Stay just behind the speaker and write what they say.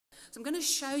So I'm going to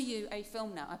show you a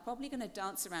film now. I'm probably going to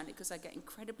dance around it because I get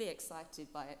incredibly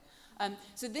excited by it.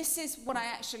 So this is what I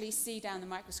actually see down the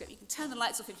microscope. You can turn the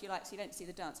lights off if you like so you don't see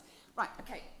the dance. Right,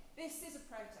 okay, this is a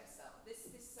protocell. This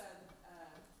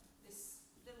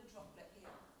little droplet here.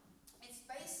 It's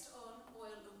based on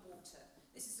oil and water.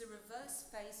 This is a reverse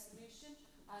phase solution.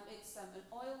 It's an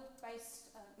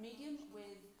oil-based medium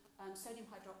with sodium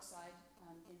hydroxide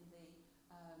in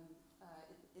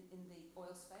the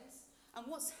oil space. And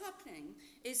what's happening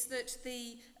is that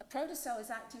the protocell is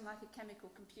acting like a chemical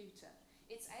computer.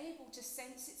 It's able to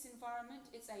sense its environment,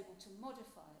 it's able to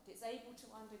modify it, it's able to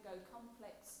undergo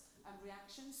complex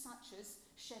reactions such as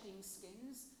shedding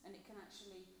skins, and it can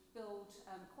actually build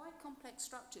quite complex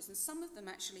structures, and some of them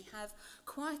actually have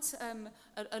quite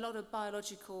a lot of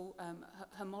biological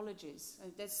homologies.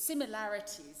 There's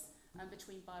similarities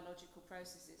between biological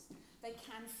processes. They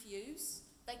can fuse,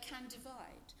 they can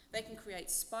divide, they can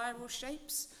create spiral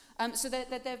shapes, so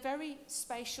they're very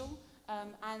spatial,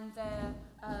 and they're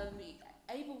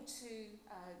able to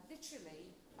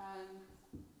literally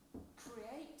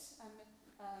create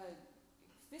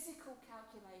physical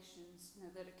calculations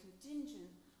that are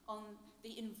contingent on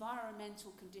the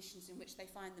environmental conditions in which they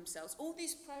find themselves. All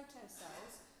these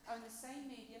protocells are in the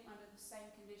same medium under the same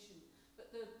condition,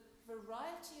 but the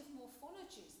variety of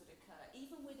morphologies that occur,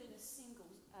 even within a single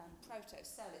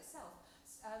protocell itself,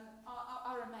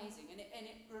 are amazing. And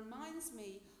it reminds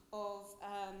me of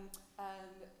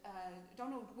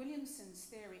Donald Williamson's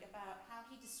theory about how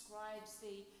he describes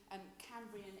the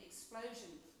Cambrian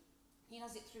explosion. He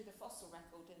does it through the fossil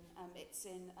record, and it's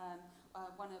in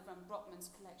one of Brotman's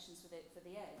collections for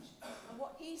the Edge. And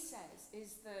what he says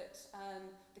is that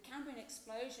the Cambrian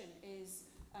explosion is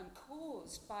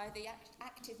caused by the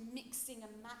active mixing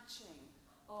and matching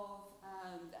of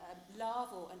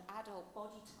larval and adult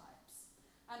body types.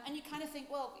 And you kind of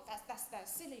think, well, that's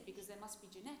silly because there must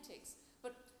be genetics.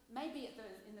 But maybe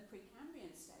in the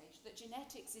Precambrian stage, that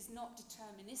genetics is not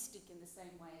deterministic in the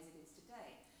same way as it is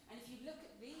today. And if you look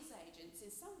at these agents,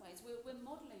 in some ways, we're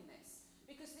modelling this.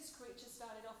 Because this creature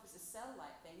started off as a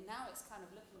cell-like thing, now it's kind of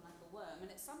looking like a worm,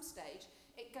 and at some stage,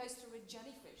 it goes through a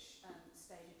jellyfish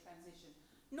stage of transition.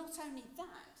 Not only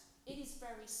that, it is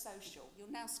very social.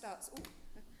 You'll now start... Ooh,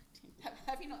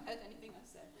 have you not heard anything I've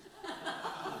said?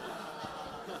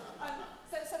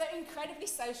 So they're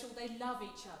incredibly social, they love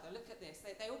each other. Look at this,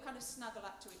 they all kind of snuggle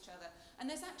up to each other. And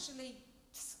there's actually,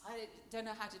 I don't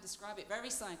know how to describe it very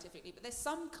scientifically, but there's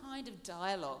some kind of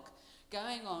dialogue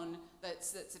going on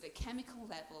that's at a chemical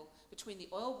level between the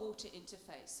oil-water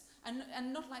interface.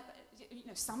 And not like,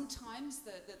 sometimes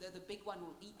the big one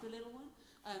will eat the little one.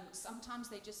 Sometimes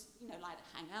they just, like to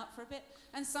hang out for a bit.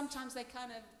 And sometimes they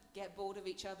kind of get bored of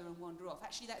each other and wander off.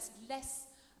 Actually, that's less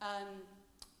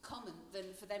common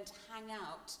than for them to hang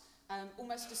out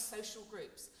almost as social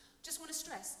groups. Just want to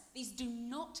stress, these do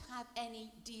not have any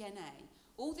DNA.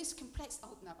 All this complex...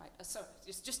 Oh, no, right. Sorry,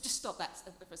 just stop that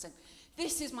for a second.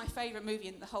 This is my favourite movie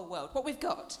in the whole world. What we've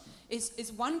got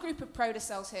is one group of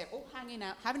protocells here, all hanging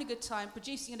out, having a good time,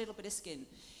 producing a little bit of skin.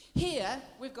 Here,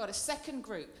 we've got a second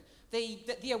group,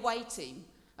 the away team,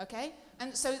 okay?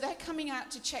 And so they're coming out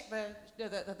to check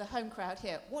the home crowd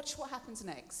here. Watch what happens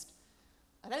next.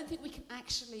 I don't think we can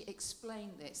actually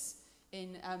explain this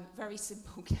in very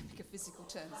simple chemical physical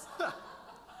terms.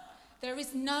 There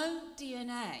is no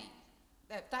DNA.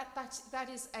 That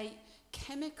is a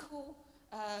chemical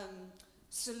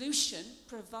solution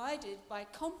provided by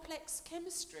complex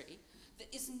chemistry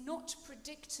that is not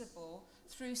predictable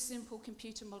through simple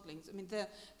computer modelling. I mean,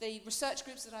 the research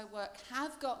groups that I work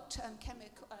have got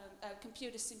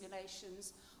computer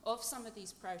simulations of some of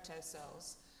these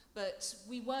protocells, but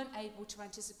we weren't able to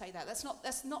anticipate that. That's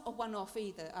not a one-off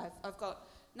either. I've got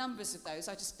numbers of those.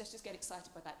 Let's just get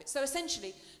excited by that bit. So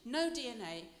essentially, no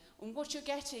DNA. And what you're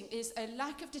getting is a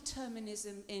lack of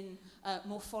determinism in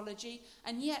morphology,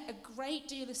 and yet a great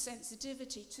deal of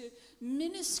sensitivity to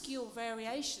minuscule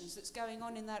variations that's going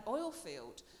on in that oil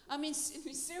field. I mean,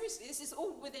 seriously, this is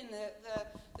all within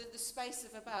the space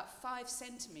of about 5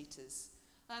 centimetres.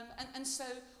 And so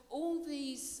all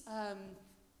these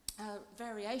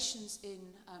variations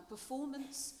in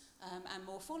performance and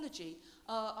morphology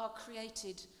are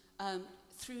created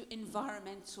through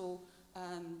environmental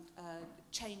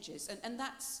changes, and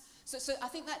that's so I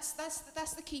think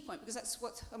that's the key point, because that's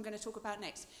what I'm going to talk about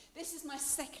next. This is my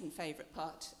second favourite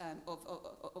part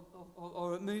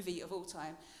or a movie of all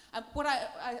time. What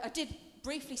I did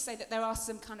briefly say that there are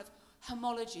some kind of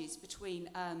homologies between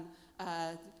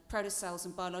protocells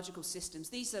and biological systems.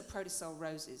 These are protocell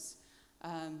roses.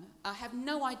 I have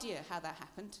no idea how that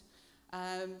happened,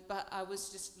 but I was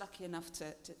just lucky enough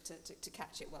to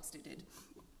catch it whilst it did.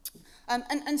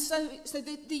 And so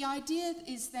the idea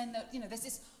is then that, there's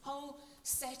this whole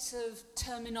set of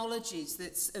terminologies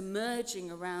that's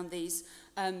emerging around these,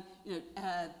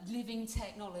 living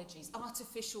technologies.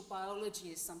 Artificial biology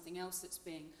is something else that's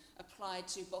being applied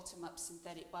to bottom-up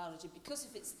synthetic biology because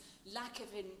of its lack of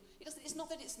it's not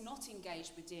that it's not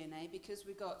engaged with DNA, because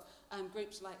we've got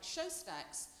groups like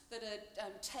Shostak's that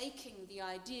are taking the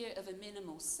idea of a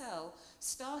minimal cell,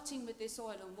 starting with this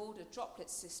oil and water droplet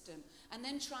system, and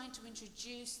then trying to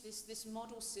introduce this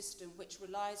model system which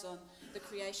relies on the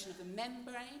creation of a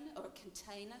membrane or a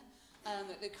container,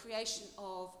 the creation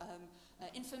of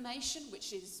information,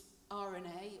 which is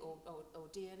RNA or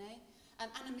DNA, and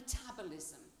a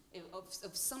metabolism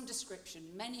of some description.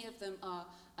 Many of them are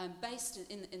based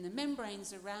in the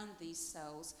membranes around these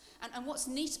cells. And what's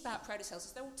neat about protocells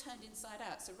is they're all turned inside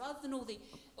out. So rather than all the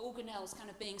organelles kind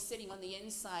of being sitting on the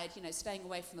inside, staying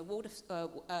away from the water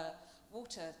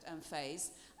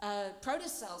phase,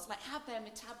 protocells have their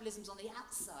metabolisms on the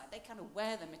outside. They kind of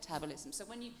wear their metabolism. So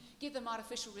when you give them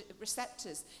artificial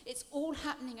receptors, it's all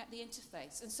happening at the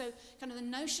interface. And so kind of the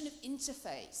notion of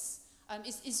interface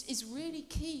is really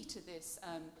key to this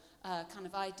kind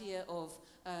of idea of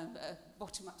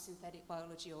bottom-up synthetic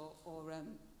biology or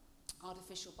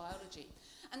artificial biology.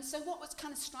 And so what was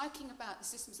kind of striking about the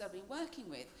systems I've been working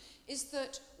with is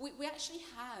that we actually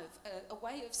have a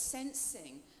way of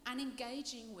sensing and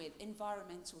engaging with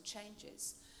environmental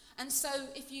changes. And so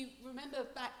if you remember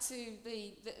back to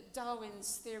the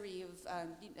Darwin's theory of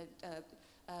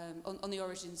on the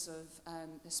origins of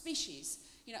the species,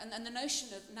 and the notion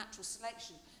of natural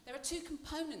selection, there are two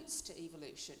components to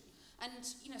evolution. And,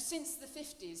 since the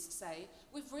 50s, say,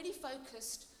 we've really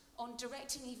focused on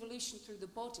directing evolution through the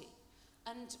body.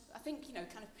 And I think,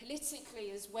 kind of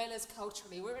politically as well as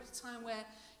culturally, we're at a time where,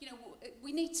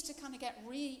 we need to kind of get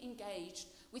re-engaged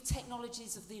with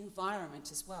technologies of the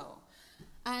environment as well.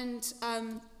 And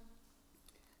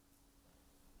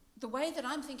the way that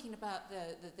I'm thinking about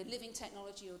the living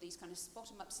technology or these kind of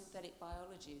bottom-up synthetic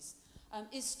biologies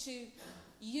is to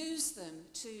use them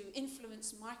to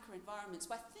influence microenvironments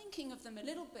by thinking of them a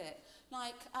little bit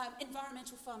like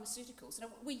environmental pharmaceuticals.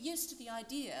 We're used to the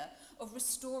idea of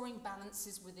restoring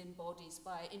balances within bodies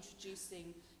by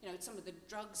introducing, some of the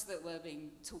drugs that were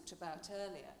being talked about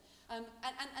earlier. And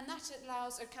that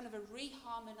allows a kind of a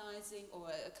reharmonizing or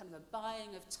a kind of a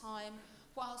buying of time,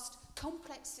 whilst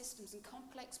complex systems and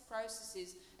complex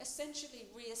processes essentially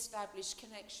re-establish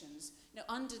connections,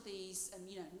 under these,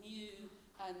 new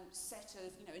set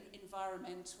of,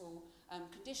 environmental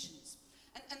conditions.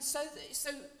 And so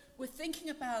we're thinking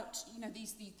about,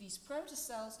 these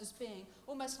protocells as being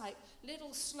almost like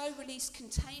little slow-release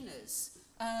containers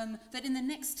that in the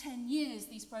next 10 years,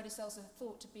 these protocells are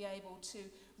thought to be able to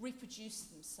reproduce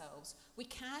themselves. We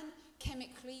can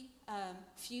chemically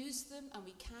fuse them, and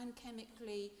we can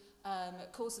chemically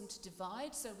cause them to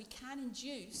divide, so we can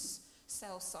induce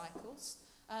cell cycles.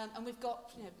 And we've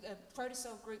got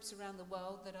protocell groups around the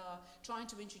world that are trying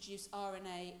to introduce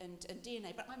RNA and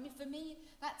DNA. But for me,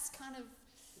 that's kind of,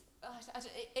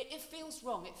 it feels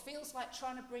wrong. It feels like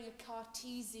trying to bring a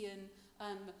Cartesian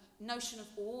notion of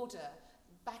order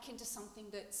back into something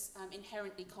that's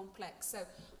inherently complex. So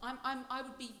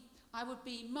I would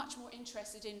be much more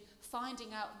interested in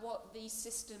finding out what these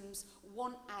systems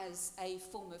want as a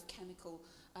form of chemical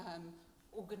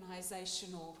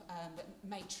organizational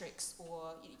matrix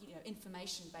or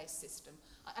information-based system.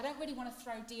 I don't really want to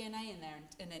throw DNA in there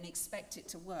and expect it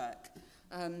to work.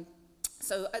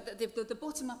 So the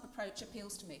bottom-up approach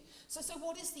appeals to me. So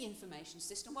what is the information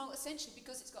system? Well, essentially,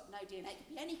 because it's got no DNA, it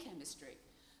can be any chemistry.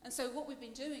 And so what we've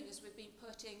been doing is we've been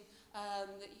putting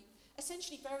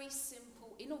essentially very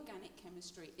simple inorganic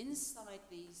chemistry inside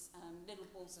these little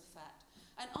balls of fat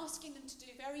and asking them to do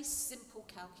very simple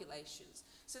calculations.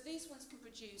 So these ones can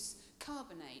produce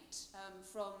carbonate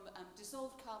from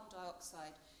dissolved carbon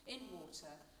dioxide in water,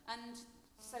 and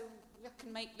so we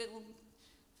can make little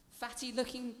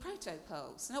fatty-looking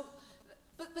protopearls. Now,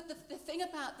 but the thing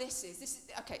about this is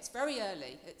okay, it's very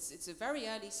early. It's a very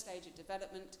early stage of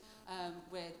development.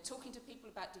 We're talking to people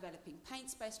about developing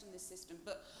paints based on this system.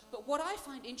 But what I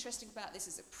find interesting about this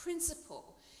as a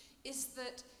principle is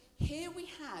that here we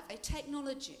have a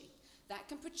technology that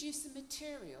can produce a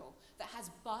material that has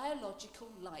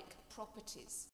biological-like properties.